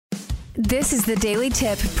This is the Daily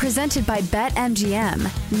Tip presented by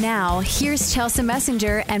BetMGM. Now, here's Chelsea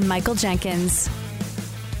Messenger and Michael Jenkins.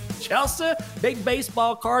 Chelsea, big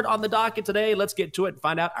baseball card on the docket today. Let's get to it and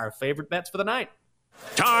find out our favorite bets for the night.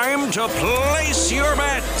 Time to place your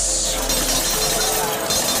bets.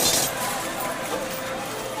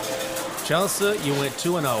 Chelsea, you went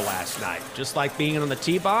 2-0 last night. Just like being on the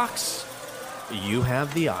tee box, you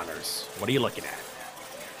have the honors. What are you looking at?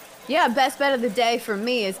 Yeah, best bet of the day for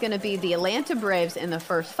me is going to be the Atlanta Braves in the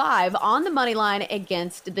first 5 on the money line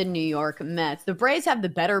against the New York Mets. The Braves have the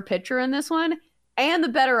better pitcher in this one and the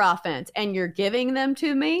better offense, and you're giving them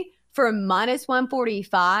to me for minus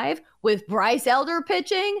 145 with Bryce Elder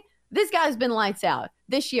pitching. This guy's been lights out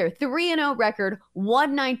this year. 3-0 record,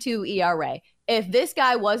 1.92 ERA. If this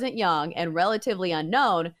guy wasn't young and relatively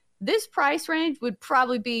unknown, this price range would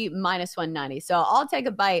probably be minus 190. So I'll take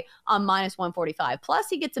a bite on minus 145. Plus,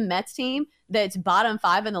 he gets a Mets team that's bottom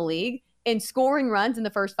 5 in the league in scoring runs in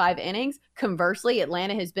the first 5 innings. Conversely,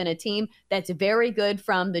 Atlanta has been a team that's very good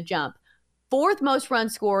from the jump. 4th most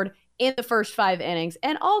runs scored in the first 5 innings.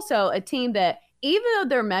 And also a team that, even though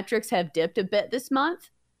their metrics have dipped a bit this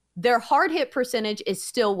month, their hard hit percentage is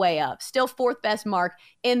still way up. Still 4th best mark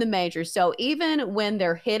in the majors. So even when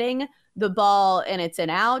they're hitting the ball and it's an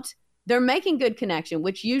out, they're making good connection,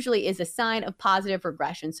 which usually is a sign of positive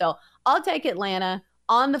regression. So I'll take Atlanta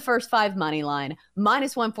on the first 5 money line,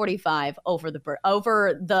 minus 145 over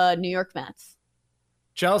the New York Mets.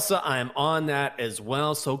 Chelsea, I'm on that as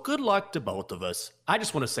well. So good luck to both of us. I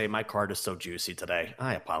just want to say my card is so juicy today.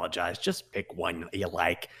 I apologize. Just pick one you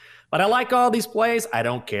like. But I like all these plays. I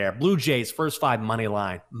don't care. Blue Jays, first 5 money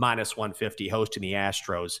line, minus 150, hosting the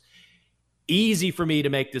Astros. Easy for me to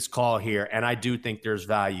make this call here, and I do think there's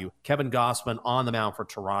value. Kevin Gausman on the mound for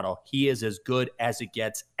Toronto. He is as good as it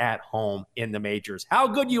gets at home in the majors. How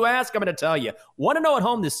good, you ask? I'm going to tell you. 1-0 at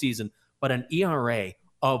home this season, but an ERA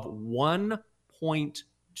of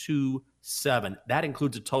 1.27. That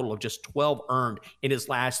includes a total of just 12 earned in his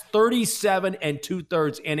last 37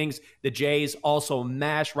 2/3 innings. The Jays also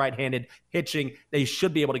mash right-handed pitching. They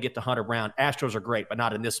should be able to get to Hunter Brown. Astros are great, but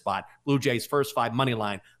not in this spot. Blue Jays first 5 money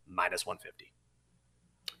line, minus 150.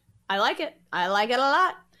 I like it. I like it a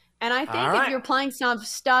lot. And I think if you're playing some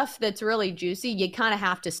stuff that's really juicy, you kind of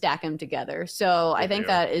have to stack them together. So I think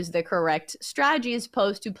that is the correct strategy as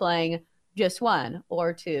opposed to playing just 1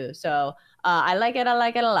 or 2. So I like it. I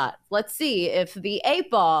like it a lot. Let's see if the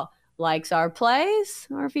 8 ball likes our plays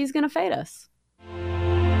or if he's going to fade us.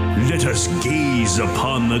 Let us gaze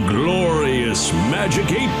upon the glorious magic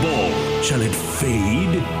 8 ball. Shall it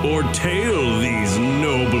fade or tail these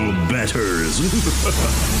noble betters?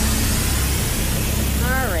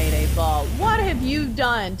 All right, 8 ball. What have you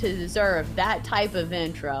done to deserve that type of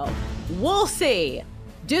intro? We'll see.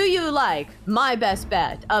 Do you like my best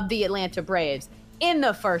bet of the Atlanta Braves in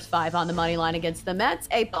the first 5 on the money line against the Mets?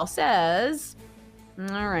 8 ball says,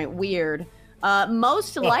 all right, weird.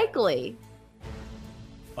 Most likely.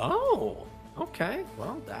 Oh, okay.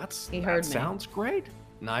 Well, that sounds great.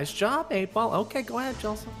 Nice job, 8 ball. Okay, go ahead,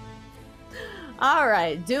 Chelsea. All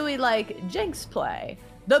right. Do we like Jinx play?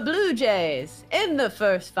 The Blue Jays in the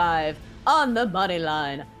first 5 on the money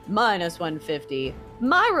line, minus 150.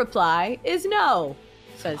 My reply is no,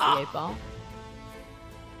 says the 8 ball.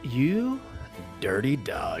 You dirty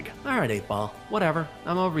dog. All right, 8 ball. Whatever.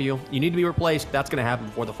 I'm over you. You need to be replaced. That's going to happen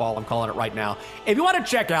before the fall. I'm calling it right now. If you want to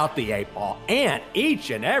check out the 8 ball and each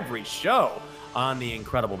and every show on the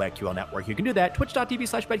incredible BetQL network, you can do that.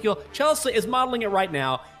 Twitch.tv/BetQL. Chelsea is modeling it right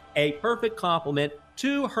now. A perfect compliment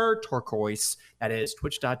to her turquoise. That is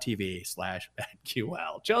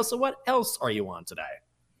twitch.tv/BetQL. Chelsea, what else are you on today?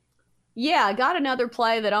 Yeah, I got another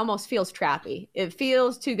play that almost feels trappy. It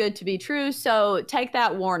feels too good to be true, so take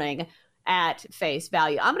that warning at face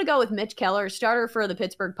value. I'm going to go with Mitch Keller, starter for the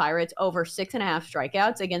Pittsburgh Pirates, over 6.5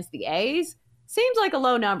 strikeouts against the A's. Seems like a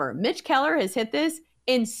low number. Mitch Keller has hit this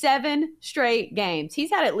in 7 straight games.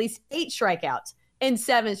 He's had at least 8 strikeouts in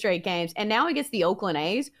 7 straight games, and now he gets the Oakland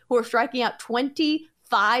A's, who are striking out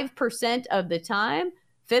 25% of the time,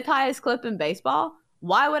 5th highest clip in baseball.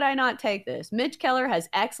 Why would I not take this? Mitch Keller has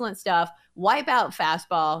excellent stuff, wipeout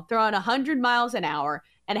fastball, throwing 100 miles an hour,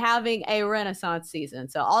 and having a renaissance season.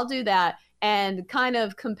 So I'll do that, and kind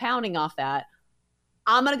of compounding off that,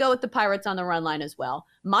 I'm going to go with the Pirates on the run line as well.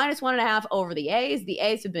 Minus 1.5 over the A's. The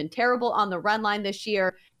A's have been terrible on the run line this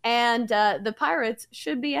year, and the Pirates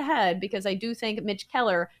should be ahead because I do think Mitch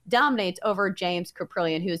Keller dominates over James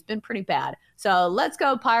Caprillion, who's been pretty bad. So let's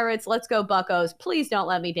go Pirates. Let's go Buccos. Please don't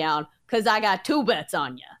let me down because I got 2 bets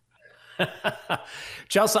on you.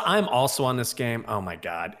 Chelsea, I'm also on this game. Oh my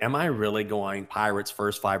God. Am I really going Pirates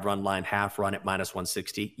first 5 run line, half run at minus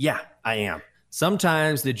 160? Yeah, I am.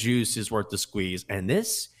 Sometimes the juice is worth the squeeze. And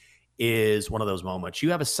this is one of those moments.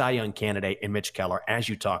 You have a Cy Young candidate in Mitch Keller, as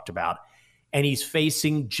you talked about, and he's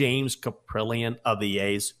facing James Kaprielian of the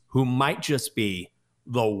A's, who might just be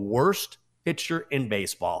the worst pitcher in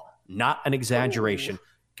baseball. Not an exaggeration.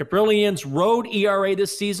 Kaprielian's road ERA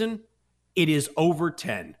this season, it is over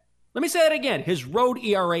 10. Let me say that again. His road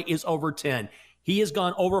ERA is over 10. He has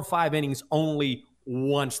gone over 5 innings only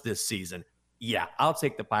once this season. Yeah, I'll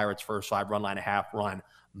take the Pirates first 5 run line, a half run,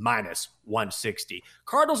 minus 160.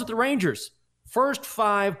 Cardinals at the Rangers. First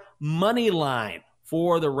 5 money line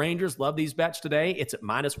for the Rangers. Love these bets today. It's at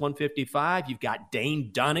minus 155. You've got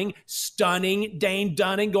Dane Dunning, stunning Dane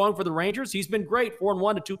Dunning going for the Rangers. He's been great,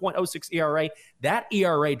 4-1 to 2.06 ERA. That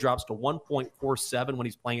ERA drops to 1.47 when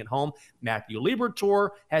he's playing at home. Matthew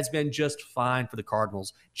Liberatore has been just fine for the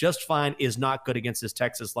Cardinals. Just fine is not good against this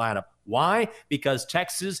Texas lineup. Why? Because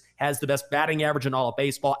Texas has the best batting average in all of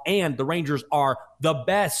baseball, and the Rangers are the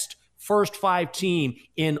best first 5 team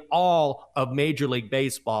in all of Major League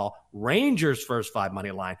Baseball. Rangers first 5 money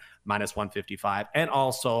line, minus 155. And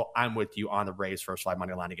also, I'm with you on the Rays first 5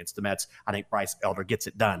 money line against the Mets. I think Bryce Elder gets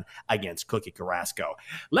it done against Cookie Carrasco.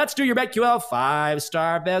 Let's do your BetQL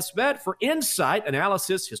 5-star best bet for insight,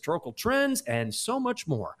 analysis, historical trends, and so much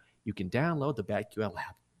more. You can download the BetQL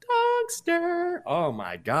app. Dogster. Oh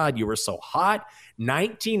my God, you were so hot.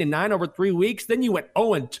 19-9 over 3 weeks. Then you went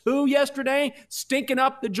 0-2 yesterday, stinking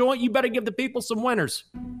up the joint. You better give the people some winners.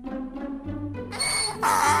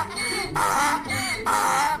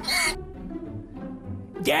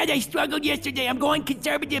 Dad, I struggled yesterday. I'm going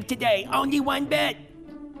conservative today. Only one bet.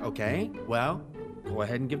 Okay, well, go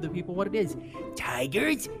ahead and give the people what it is.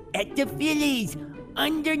 Tigers at the Phillies.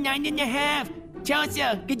 Under 9.5. Chelsea,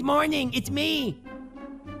 good morning. It's me.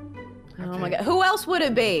 Oh my God. Who else would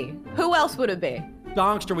it be? Who else would it be?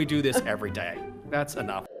 Dongster, we do this every day. That's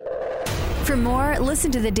enough. For more,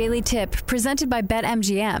 listen to the Daily Tip presented by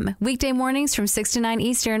BetMGM. Weekday mornings from 6 to 9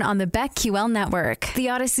 Eastern on the BetQL network, the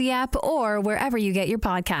Odyssey app, or wherever you get your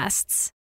podcasts.